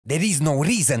There is no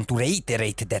reason to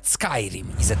reiterate that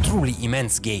Skyrim is a truly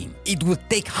immense game. It would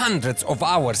take hundreds of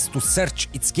hours to search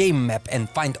its game map and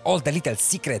find all the little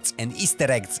secrets and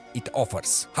Easter eggs it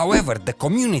offers. However, the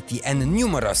community and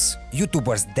numerous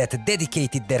YouTubers that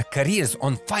dedicated their careers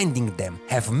on finding them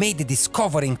have made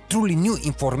discovering truly new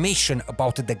information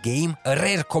about the game a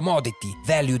rare commodity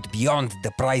valued beyond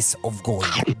the price of gold.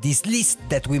 This list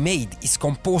that we made is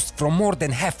composed from more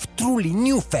than half truly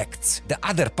new facts. The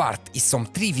other part is some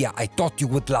trivia I thought you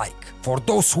would like. For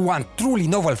those who want truly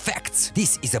novel facts,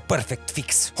 this is a perfect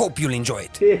fix. Hope you'll enjoy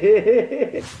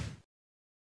it.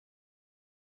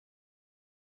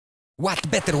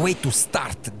 What better way to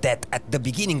start that at the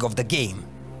beginning of the game?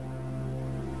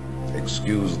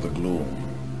 Excuse the gloom,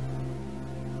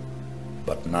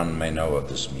 but none may know of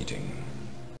this meeting.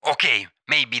 Okay,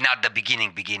 maybe not the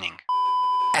beginning.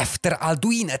 After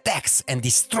Alduin attacks and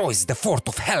destroys the fort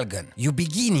of Helgen, you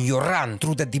begin your run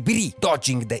through the debris,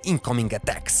 dodging the incoming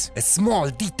attacks. A small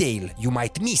detail you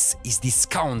might miss is this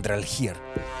scoundrel here.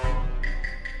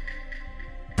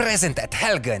 Present at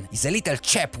Helgen is a little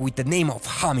chap with the name of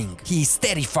Humming. He is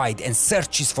terrified and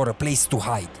searches for a place to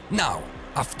hide. Now,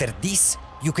 after this,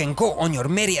 you can go on your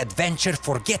merry adventure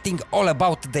forgetting all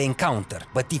about the encounter.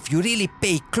 But if you really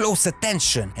pay close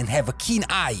attention and have a keen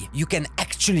eye, you can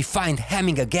actually find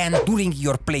Hamming again during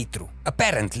your playthrough.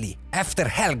 Apparently, after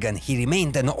Helgen he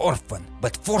remained an orphan,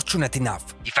 but fortunate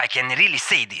enough, if I can really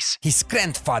say this, his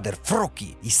grandfather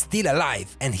Froki is still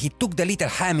alive and he took the little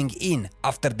Hamming in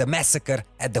after the massacre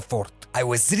at the fort. I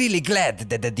was really glad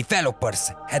that the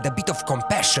developers had a bit of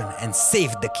compassion and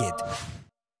saved the kid.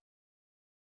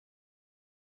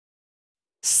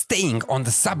 Staying on the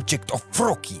subject of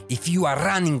Froki, if you are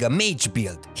running a mage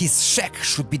build, his shack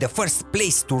should be the first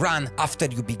place to run after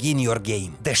you begin your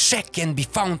game. The shack can be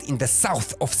found in the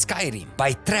south of Skyrim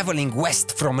by traveling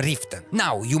west from Riften.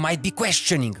 Now you might be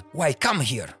questioning, why come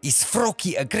here? Is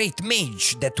Froki a great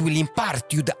mage that will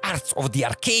impart you the arts of the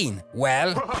arcane?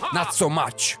 Well, not so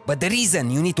much. But the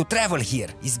reason you need to travel here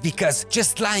is because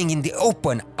just lying in the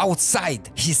open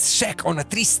outside his shack on a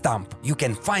tree stump, you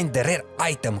can find the rare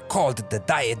item called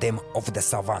the DIADEM of the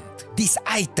SAVANT. This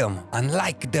item,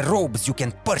 unlike the robes you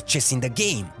can purchase in the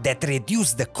game that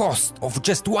reduce the cost of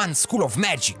just one school of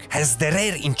magic, has the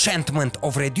rare enchantment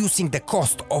of reducing the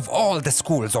cost of all the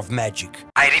schools of magic.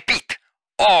 I repeat,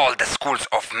 all the schools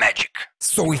of magic.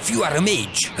 So if you are a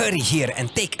mage, hurry here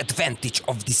and take advantage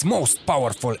of this most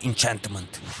powerful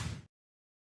enchantment.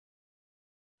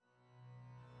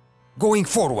 Going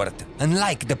forward,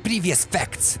 unlike the previous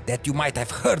facts that you might have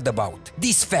heard about,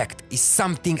 this fact is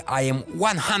something I am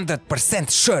 100%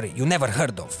 sure you never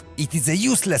heard of. It is a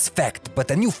useless fact,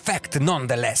 but a new fact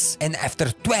nonetheless. And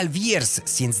after 12 years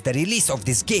since the release of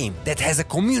this game that has a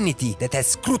community that has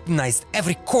scrutinized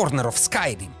every corner of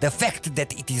Skyrim, the fact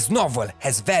that it is novel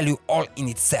has value all in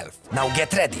itself. Now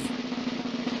get ready.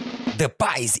 The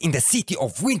pies in the city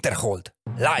of Winterhold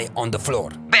lie on the floor.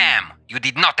 Bam! You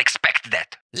did not expect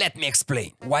that. Let me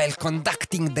explain. While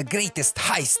conducting the greatest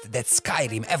heist that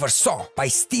Skyrim ever saw by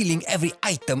stealing every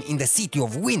item in the city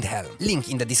of Windhelm,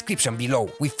 link in the description below,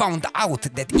 we found out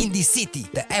that in this city,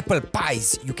 the apple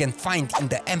pies you can find in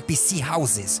the NPC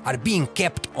houses are being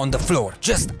kept on the floor,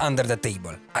 just under the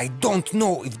table. I don't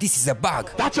know if this is a bug.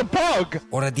 That's a bug!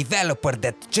 Or a developer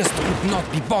that just could not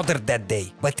be bothered that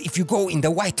day. But if you go in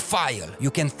the white file,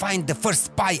 you can find the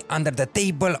first pie under the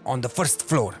table on the first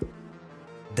floor.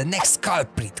 The next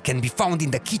culprit can be found in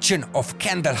the kitchen of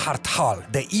Candleheart Hall,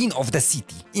 the inn of the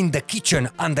city. In the kitchen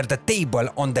under the table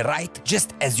on the right,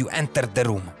 just as you enter the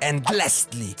room. And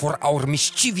lastly, for our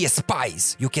mischievous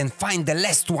spies, you can find the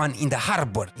last one in the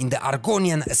harbor, in the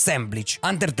Argonian assemblage,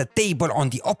 under the table on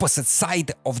the opposite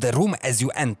side of the room as you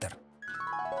enter.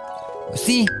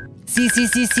 See?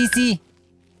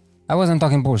 I wasn't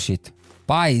talking bullshit.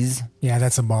 Pies, Yeah,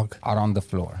 that's a bug. are on the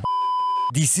floor.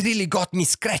 This really got me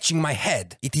scratching my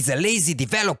head. It is a lazy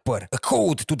developer, a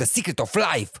code to the secret of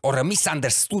life, or a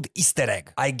misunderstood Easter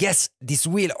egg. I guess this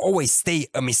will always stay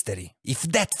a mystery. If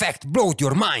that fact blowed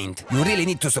your mind, you really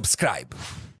need to subscribe.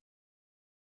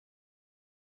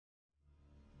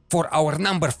 For our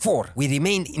number 4, we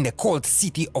remained in the cold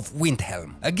city of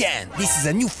Windhelm. Again, this is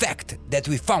a new fact that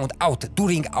we found out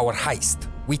during our heist.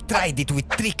 We tried it with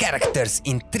 3 characters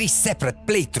in 3 separate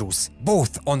playthroughs,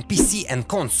 both on PC and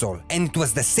console, and it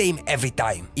was the same every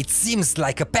time. It seems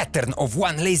like a pattern of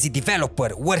one lazy developer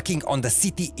working on the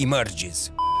city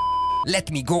emerges.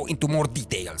 Let me go into more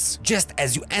details. Just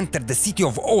as you enter the city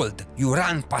of Old, you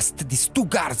run past these 2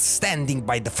 guards standing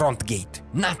by the front gate.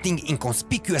 Nothing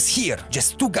inconspicuous here,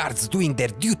 just two guards doing their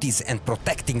duties and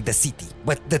protecting the city.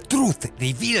 But the truth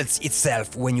reveals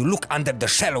itself when you look under the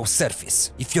shallow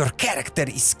surface. If your character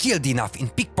is skilled enough in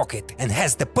pickpocket and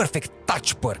has the perfect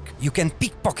touch perk, you can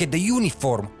pickpocket the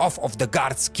uniform off of the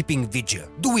guards keeping vigil.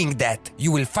 Doing that,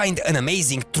 you will find an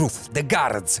amazing truth. The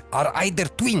guards are either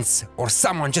twins or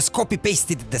someone just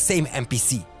copy-pasted the same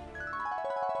NPC.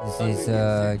 This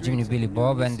is Jiminy Billy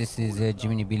Bob and this is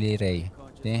Jiminy Billy Ray.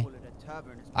 See?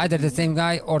 Either the same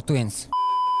guy or twins.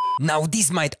 Now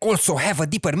this might also have a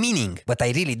deeper meaning, but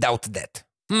I really doubt that.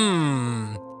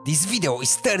 This video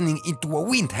is turning into a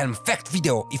Windhelm fact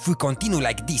video if we continue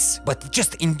like this, but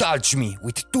just indulge me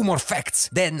with 2 more facts,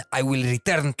 then I will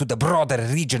return to the broader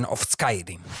region of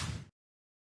Skyrim.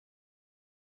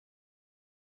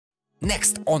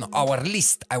 Next on our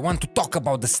list, I want to talk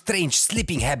about the strange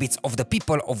sleeping habits of the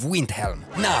people of Windhelm.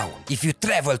 Now, if you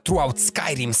travel throughout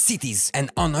Skyrim cities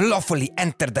and unlawfully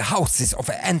enter the houses of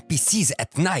NPCs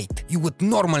at night, you would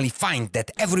normally find that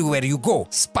everywhere you go,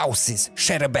 spouses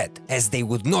share a bed, as they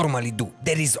would normally do.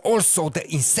 There is also the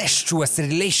incestuous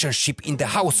relationship in the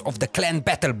house of the clan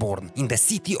Battleborn in the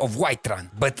city of Whiterun,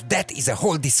 but that is a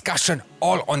whole discussion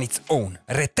all on its own.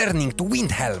 Returning to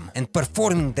Windhelm and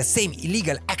performing the same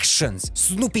illegal actions,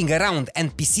 snooping around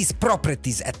NPCs'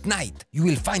 properties at night, you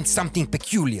will find something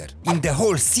peculiar. In the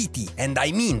whole city, and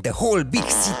I mean the whole big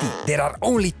city, there are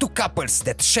only 2 couples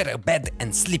that share a bed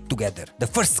and sleep together. The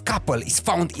first couple is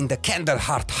found in the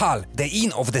Candleheart Hall, the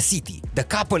inn of the city. The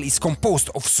couple is composed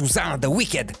of Susanna the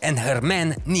Wicked and her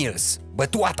man Niels.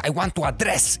 But what I want to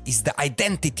address is the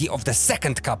identity of the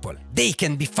second couple. They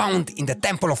can be found in the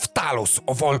Temple of Talos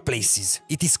of all places.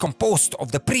 It is composed of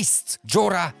the priests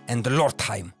Jorah and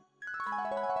Lortheim.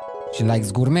 She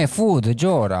likes gourmet food,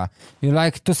 Jorah. You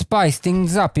like to spice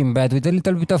things up in bed with a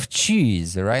little bit of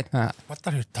cheese, right? What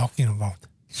are you talking about?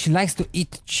 She likes to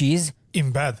eat cheese.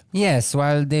 In bed? Yes,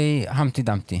 while they Humpty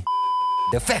Dumpty.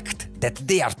 The fact that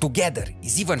they are together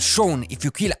is even shown if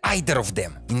you kill either of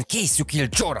them. In case you kill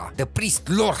Jorah, the priest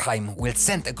Lortheim will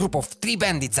send a group of 3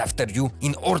 bandits after you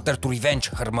in order to revenge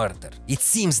her murder. It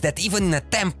seems that even in a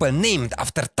temple named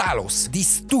after Talos,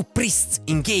 these 2 priests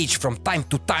engage from time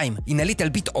to time in a little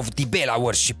bit of Dibela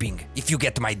worshipping, if you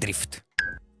get my drift.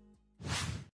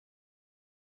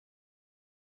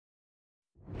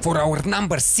 For our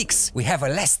number 6, we have a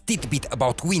last tidbit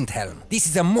about Windhelm. This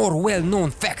is a more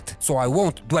well-known fact, so I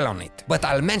won't dwell on it, but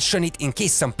I'll mention it in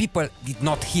case some people did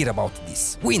not hear about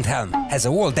this. Windhelm has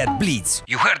a wall that bleeds.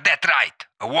 You heard that right.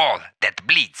 A wall that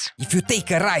bleeds. If you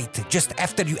take a right just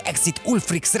after you exit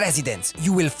Ulfric's residence,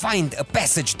 you will find a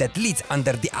passage that leads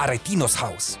under the Aretino's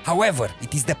house. However,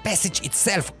 it is the passage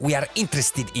itself we are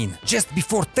interested in. Just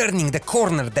before turning the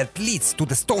corner that leads to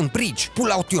the stone bridge,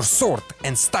 pull out your sword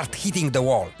and start hitting the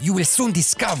wall. You will soon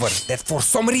discover that for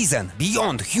some reason,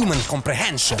 beyond human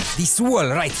comprehension, this wall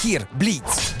right here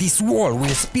bleeds. This wall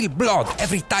will spill blood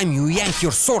every time you yank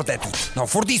your sword at it. Now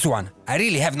for this one, I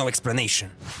really have no explanation.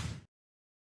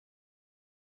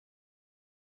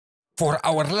 For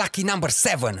our lucky number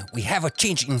 7, we have a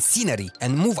change in scenery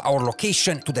and move our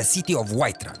location to the city of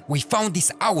Whiterun. We found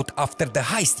this out after the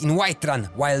heist in Whiterun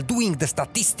while doing the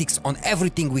statistics on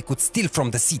everything we could steal from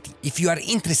the city. If you are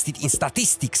interested in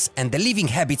statistics and the living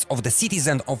habits of the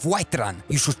citizens of Whiterun,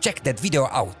 you should check that video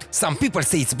out. Some people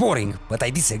say it's boring, but I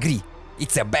disagree.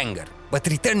 It's a banger. But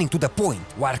returning to the point,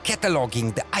 while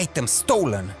cataloging the items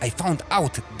stolen, I found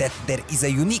out that there is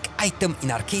a unique item in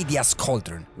Arcadia's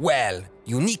Cauldron. Well,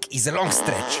 unique is a long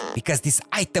stretch, because this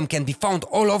item can be found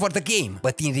all over the game,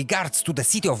 but in regards to the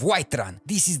city of Whiterun,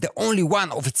 this is the only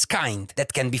one of its kind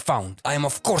that can be found. I am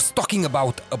of course talking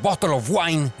about a bottle of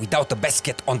wine without a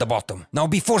basket on the bottom. Now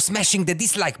before smashing the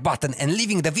dislike button and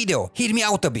leaving the video, hear me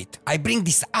out a bit. I bring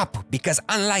this up because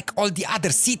unlike all the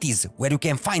other cities where you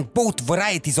can find both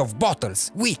varieties of bottles,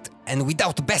 with and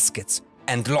without baskets,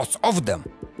 and lots of them,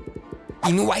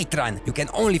 in Whiterun you can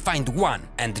only find one,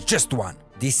 and just one.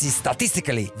 This is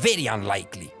statistically very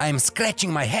unlikely. I am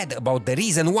scratching my head about the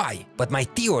reason why, but my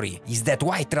theory is that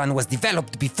Whiterun was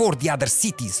developed before the other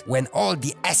cities, when all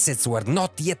the assets were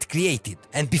not yet created.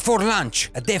 And before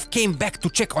lunch, a dev came back to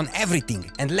check on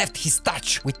everything and left his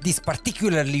touch with this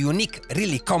particularly unique,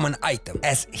 really common item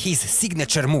as his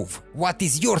signature move. What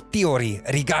is your theory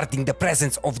regarding the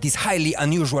presence of this highly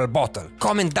unusual bottle?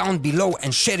 Comment down below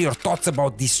and share your thoughts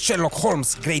about this Sherlock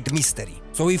Holmes great mystery.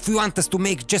 So if you want us to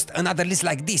make just another list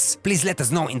like this, please let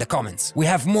us know in the comments. We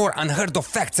have more unheard of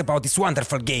facts about this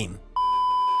wonderful game.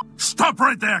 Stop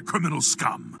right there, criminal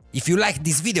scum! If you liked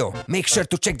this video, make sure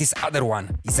to check this other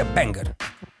one. It's a banger.